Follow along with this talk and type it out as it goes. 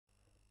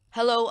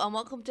Hello and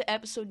welcome to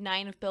episode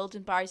 9 of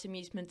Building Barry's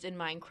Amusements in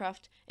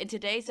Minecraft. In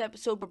today's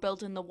episode we're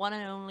building the one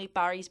and only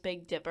Barry's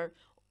Big Dipper,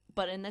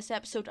 but in this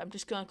episode I'm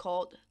just going to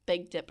call it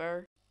Big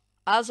Dipper.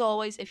 As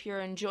always, if you're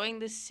enjoying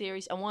this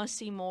series and want to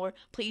see more,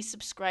 please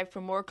subscribe for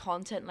more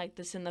content like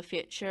this in the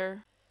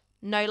future.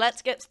 Now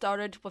let's get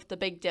started with the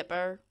Big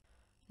Dipper.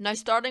 Now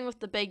starting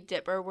with the Big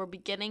Dipper, we're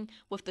beginning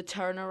with the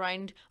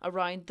turnaround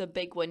around the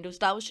big windows.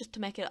 That was just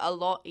to make it a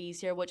lot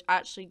easier, which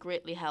actually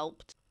greatly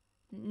helped.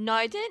 Now,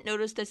 I didn't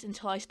notice this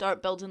until I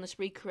started building this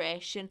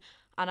recreation,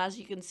 and as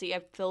you can see,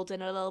 I've filled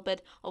in a little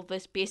bit of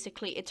this.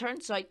 Basically, it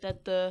turns out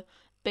that the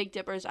Big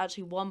Dipper is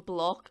actually one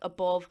block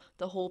above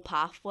the whole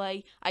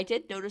pathway. I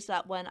did notice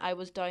that when I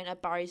was down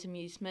at Barry's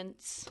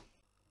Amusements.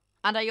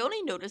 And I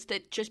only noticed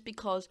it just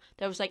because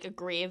there was like a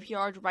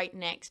graveyard right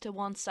next to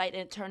one site,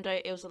 and it turned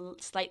out it was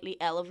slightly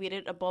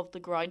elevated above the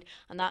ground.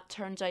 And that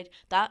turns out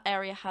that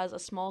area has a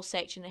small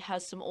section, it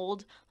has some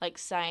old like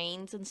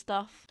signs and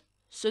stuff.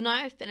 So now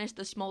I've finished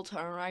the small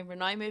turnaround, we're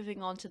now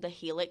moving on to the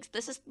helix.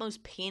 This is the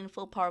most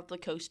painful part of the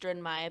coaster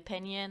in my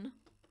opinion.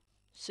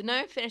 So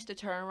now I've finished the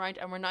turnaround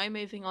and we're now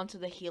moving on to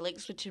the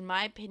helix, which in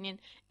my opinion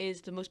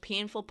is the most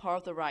painful part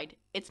of the ride.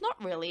 It's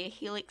not really a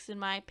helix in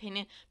my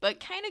opinion, but it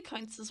kind of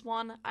counts as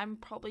one, I'm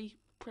probably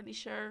pretty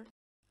sure.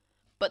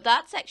 But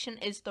that section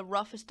is the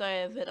roughest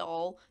out of it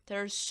all.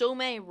 There are so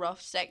many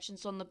rough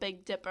sections on the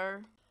Big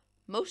Dipper.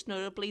 Most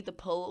notably the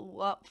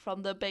pull up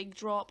from the big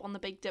drop on the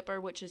Big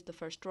Dipper, which is the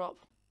first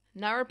drop.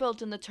 Now we're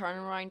building the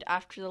turnaround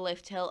after the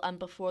lift hill and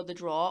before the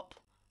drop.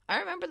 I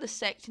remember this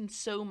section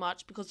so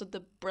much because of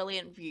the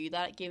brilliant view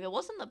that it gave. It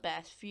wasn't the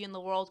best view in the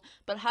world,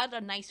 but it had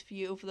a nice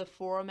view over the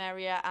forum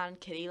area and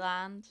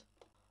Kittyland.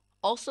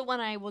 Also, when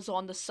I was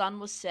on, the sun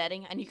was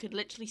setting and you could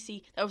literally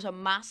see there was a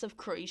massive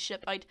cruise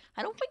ship out.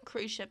 I don't think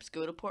cruise ships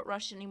go to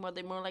Portrush anymore,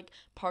 they more like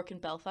park in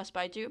Belfast, but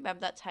I do remember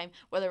that time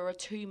where there were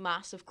two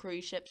massive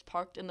cruise ships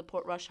parked in the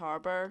Portrush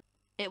harbour.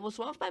 It was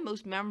one of my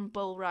most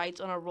memorable rides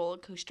on a roller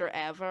coaster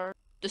ever,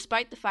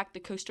 despite the fact the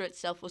coaster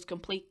itself was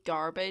complete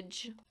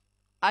garbage.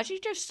 As you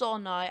just saw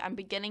now, I'm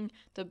beginning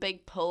the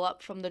big pull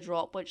up from the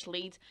drop, which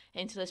leads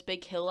into this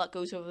big hill that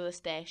goes over the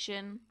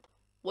station.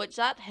 Which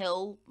that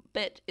hill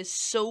bit is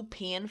so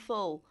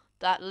painful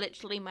that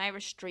literally my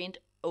restraint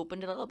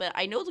opened a little bit.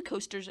 I know the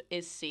coaster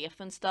is safe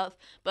and stuff,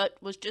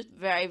 but was just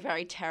very,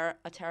 very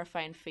a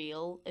terrifying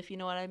feel, if you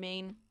know what I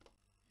mean.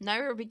 Now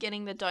we're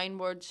beginning the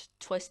downwards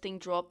twisting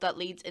drop that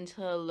leads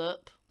into a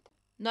loop.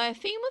 Now, a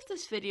theme of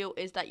this video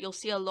is that you'll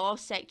see a lot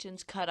of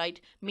sections cut out,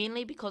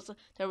 mainly because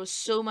there was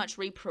so much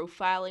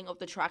reprofiling of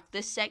the track.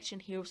 This section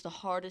here was the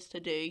hardest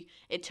to do.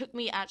 It took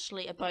me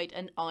actually about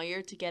an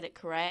hour to get it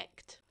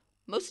correct.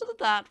 Most of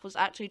that was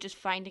actually just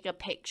finding a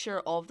picture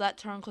of that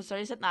turn, because there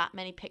isn't that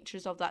many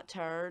pictures of that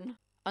turn.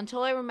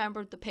 Until I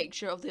remembered the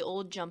picture of the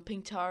old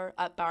jumping tower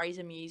at Barry's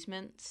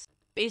Amusements.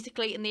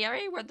 Basically, in the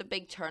area where the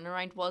big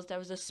turnaround was, there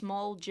was a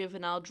small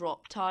juvenile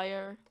drop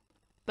tower.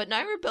 But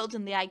now we're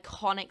building the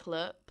iconic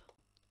loop.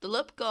 The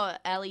loop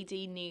got LED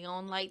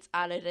neon lights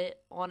added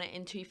on it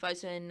in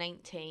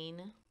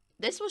 2019.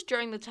 This was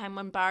during the time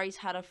when Barry's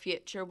had a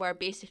future where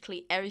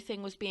basically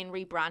everything was being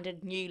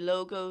rebranded, new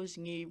logos,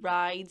 new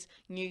rides,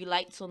 new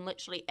lights on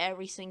literally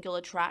every single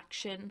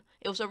attraction.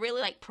 It was a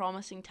really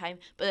promising time,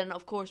 but then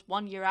of course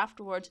 1 year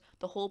afterwards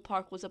the whole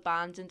park was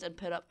abandoned and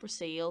put up for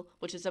sale,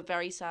 which is a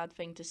very sad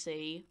thing to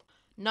see.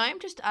 Now I'm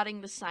just adding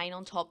the sign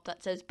on top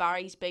that says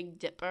Barry's Big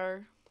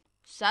Dipper.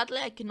 Sadly,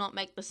 I could not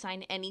make the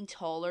sign any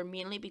taller,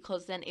 mainly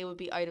because then it would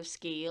be out of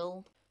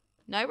scale.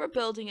 Now we're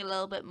building a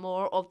little bit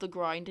more of the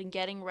ground and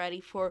getting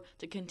ready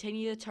to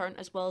continue the turn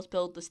as well as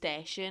build the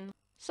station.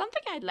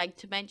 Something I'd like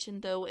to mention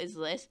though is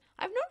this.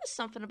 I've noticed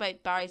something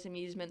about Barry's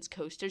Amusements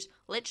coasters.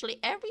 Literally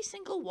every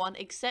single one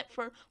except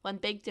for when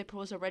Big Dipper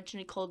was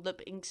originally called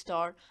Looping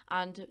Star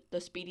and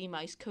the Speedy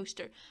Mouse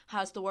coaster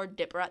has the word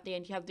Dipper at the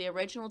end. You have the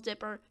original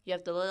Dipper, you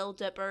have the Little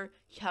Dipper,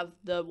 you have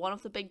the one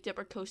of the Big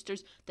Dipper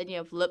coasters, then you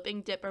have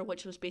Looping Dipper,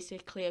 which was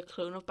basically a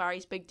clone of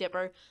Barry's Big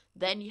Dipper.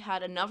 Then you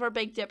had another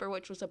Big Dipper,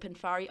 which was a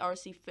Pinfari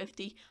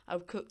RC50, a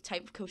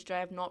type of coaster I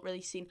have not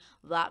really seen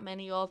that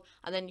many of.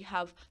 And then you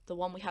have the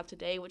one we have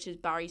today, which is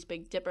Barry's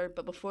Big Dipper.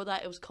 But before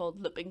that, it was called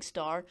Looping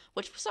Star,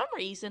 which for some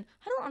reason,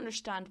 I don't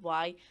understand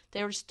why,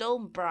 they were still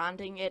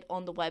branding it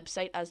on the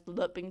website as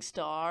Looping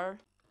Star.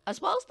 As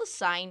well as the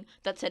sign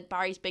that said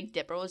Barry's Big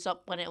Dipper was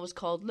up when it was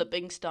called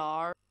Looping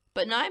Star.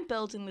 But now I'm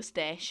building the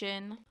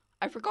station.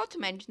 I forgot to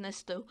mention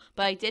this though,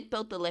 but I did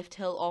build the lift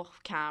hill off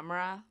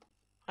camera.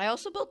 I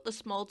also built the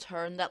small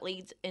turn that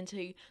leads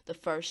into the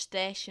first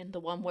station, the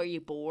one where you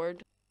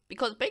board.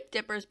 Because Big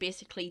Dipper is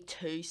basically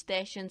two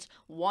stations.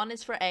 One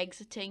is for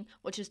exiting,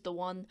 which is the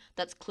one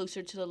that's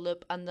closer to the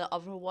loop, and the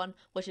other one,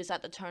 which is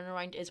at the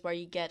turnaround, is where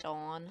you get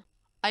on.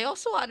 I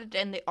also added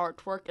in the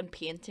artwork and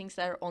paintings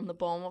that are on the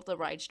bottom of the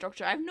ride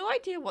structure. I have no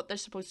idea what they're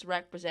supposed to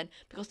represent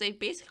because they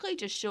basically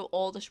just show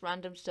all this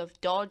random stuff,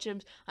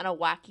 dodgems and a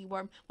wacky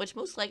worm, which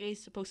most likely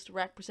is supposed to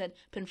represent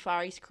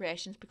Pinfari's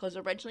creations because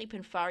originally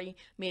Pinfari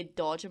made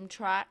dodgem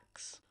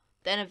tracks.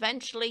 Then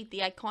eventually the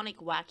iconic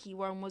wacky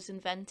worm was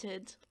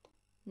invented.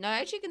 Now,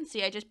 as you can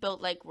see, I just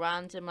built like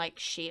random like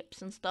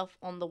shapes and stuff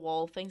on the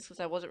wall things because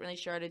I wasn't really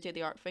sure how to do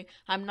the art thing.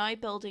 I'm now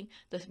building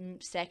the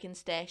second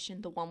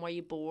station, the one where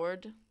you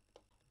board.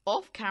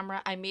 Off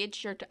camera, I made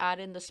sure to add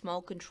in the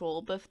small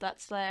control booth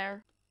that's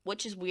there,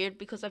 which is weird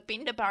because I've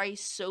been to Barry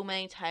so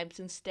many times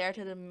and stared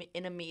at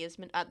in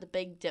amazement at the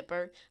Big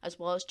Dipper, as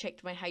well as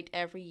checked my height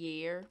every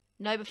year.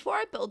 Now, before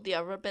I build the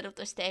other bit of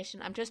the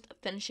station, I'm just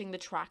finishing the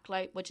track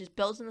light, which is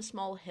building a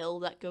small hill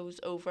that goes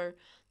over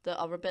the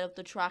other bit of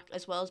the track,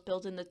 as well as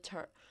building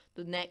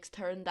the next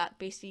turn that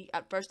basically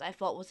at first I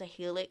thought was a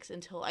helix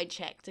until I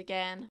checked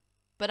again.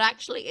 But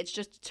actually, it's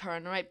just a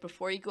turn right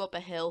before you go up a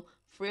hill,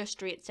 through a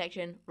straight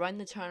section, round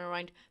the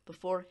turnaround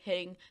before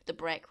hitting the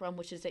brake run,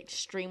 which is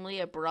extremely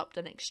abrupt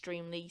and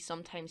extremely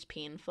sometimes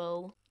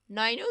painful.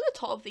 Now, I know the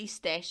top of these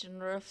station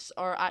roofs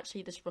are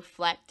actually this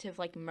reflective,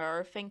 like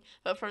mirror thing,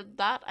 but for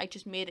that, I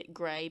just made it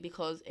grey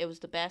because it was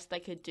the best I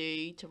could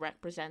do to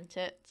represent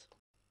it.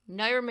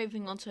 Now we're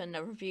moving on to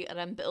another view, and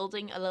I'm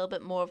building a little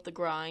bit more of the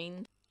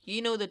ground.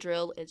 You know the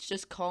drill, it's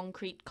just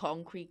concrete,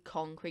 concrete,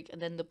 concrete,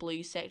 and then the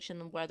blue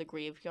section where the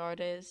graveyard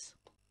is.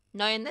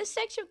 Now in this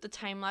section of the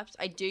time lapse,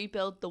 I do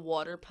build the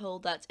water pool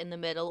that's in the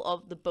middle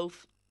of the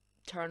both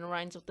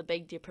turnarounds of the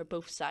Big Dipper,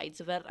 both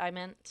sides of it, I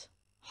meant.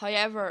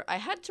 However, I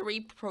had to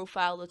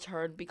re-profile the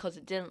turn because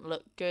it didn't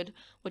look good,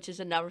 which is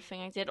another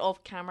thing I did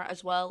off camera,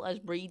 as well as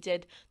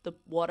redid the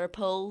water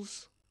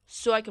pools.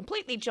 So I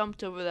completely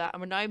jumped over that,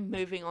 and we're now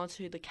moving on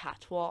to the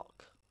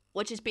catwalk,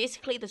 which is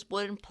basically this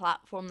wooden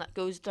platform that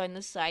goes down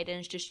the side and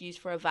is just used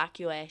for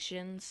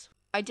evacuations.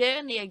 I did it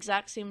in the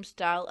exact same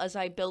style as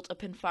I built a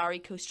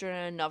Pinfari coaster in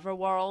another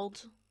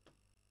world.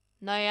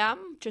 Now I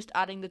am just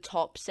adding the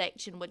top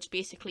section, which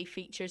basically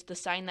features the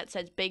sign that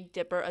says Big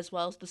Dipper as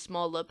well as the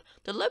small loop.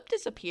 The loop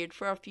disappeared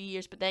for a few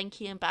years but then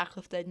came back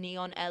with the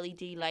neon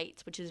LED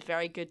lights, which is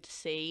very good to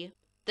see.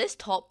 This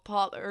top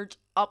part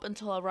up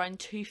until around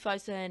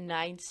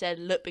 2009 said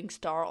Looping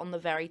Star on the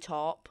very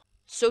top.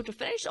 So to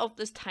finish off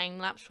this time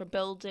lapse, we're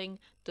building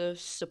the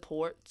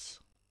supports.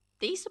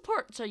 These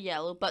supports are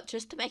yellow, but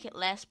just to make it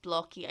less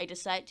blocky, I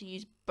decided to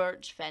use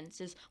birch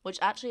fences, which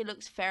actually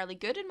looks fairly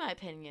good in my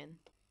opinion.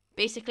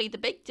 Basically, the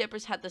Big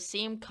Dipper's had the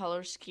same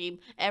colour scheme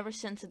ever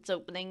since its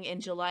opening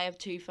in July of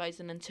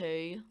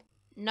 2002.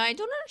 Now, I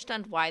don't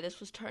understand why this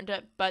was turned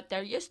out, but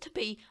there used to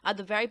be, at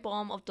the very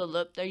bottom of the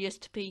loop, there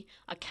used to be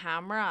a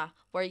camera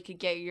where you could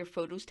get your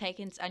photos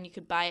taken and you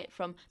could buy it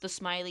from the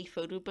Smiley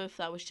photo booth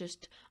that was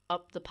just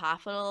up the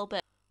path a little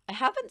bit. I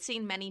haven't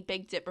seen many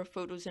Big Dipper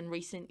photos in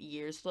recent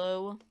years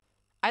though.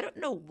 I don't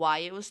know why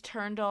it was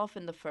turned off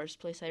in the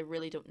first place, I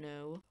really don't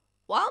know.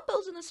 While I'm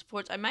building the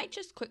supports, I might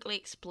just quickly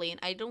explain,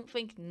 I don't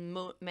think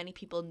many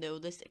people know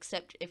this,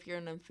 except if you're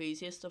an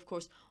enthusiast, of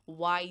course,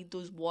 why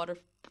those water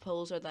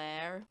pools are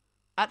there.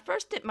 At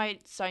first it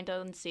might sound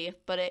unsafe,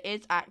 but it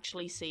is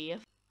actually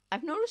safe.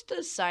 I've noticed to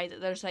the side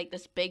that there's like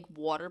this big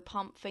water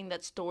pump thing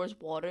that stores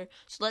water,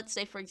 so let's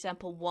say for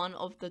example one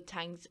of the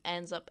tanks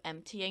ends up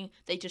emptying,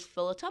 they just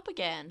fill it up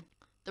again.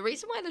 The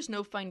reason why there's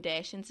no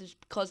foundations is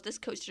because this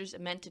coaster is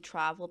meant to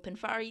travel.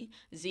 Pinfari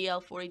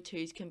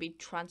ZL42s can be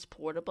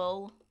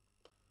transportable.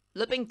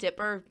 Looping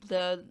Dipper,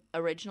 the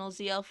original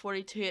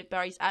ZL42 at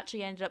Barry's,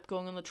 actually ended up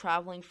going on the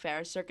travelling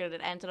fair circuit.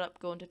 It ended up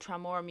going to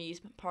Tramore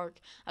Amusement Park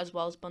as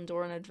well as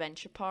Bundoran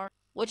Adventure Park,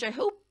 which I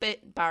hope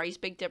Barry's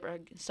Big Dipper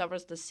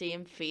suffers the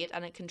same fate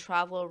and it can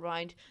travel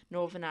around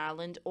Northern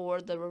Ireland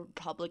or the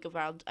Republic of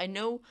Ireland. I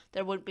know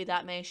there wouldn't be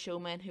that many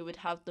showmen who would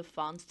have the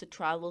funds to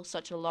travel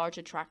such a large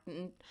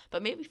attraction,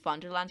 but maybe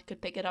Thunderland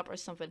could pick it up or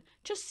something.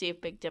 Just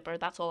save Big Dipper,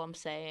 that's all I'm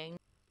saying.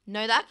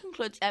 Now that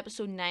concludes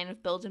episode 9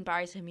 of Building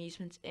Barry's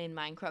Amusements in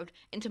Minecraft.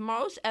 In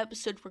tomorrow's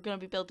episode we're going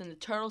to be building the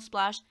Turtle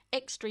Splash,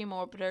 Extreme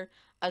Orbiter,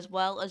 as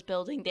well as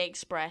building the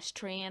Express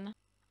Train.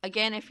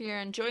 Again, if you're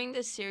enjoying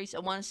this series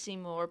and want to see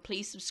more,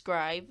 please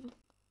subscribe.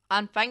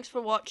 And thanks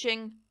for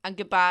watching, and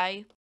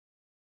goodbye.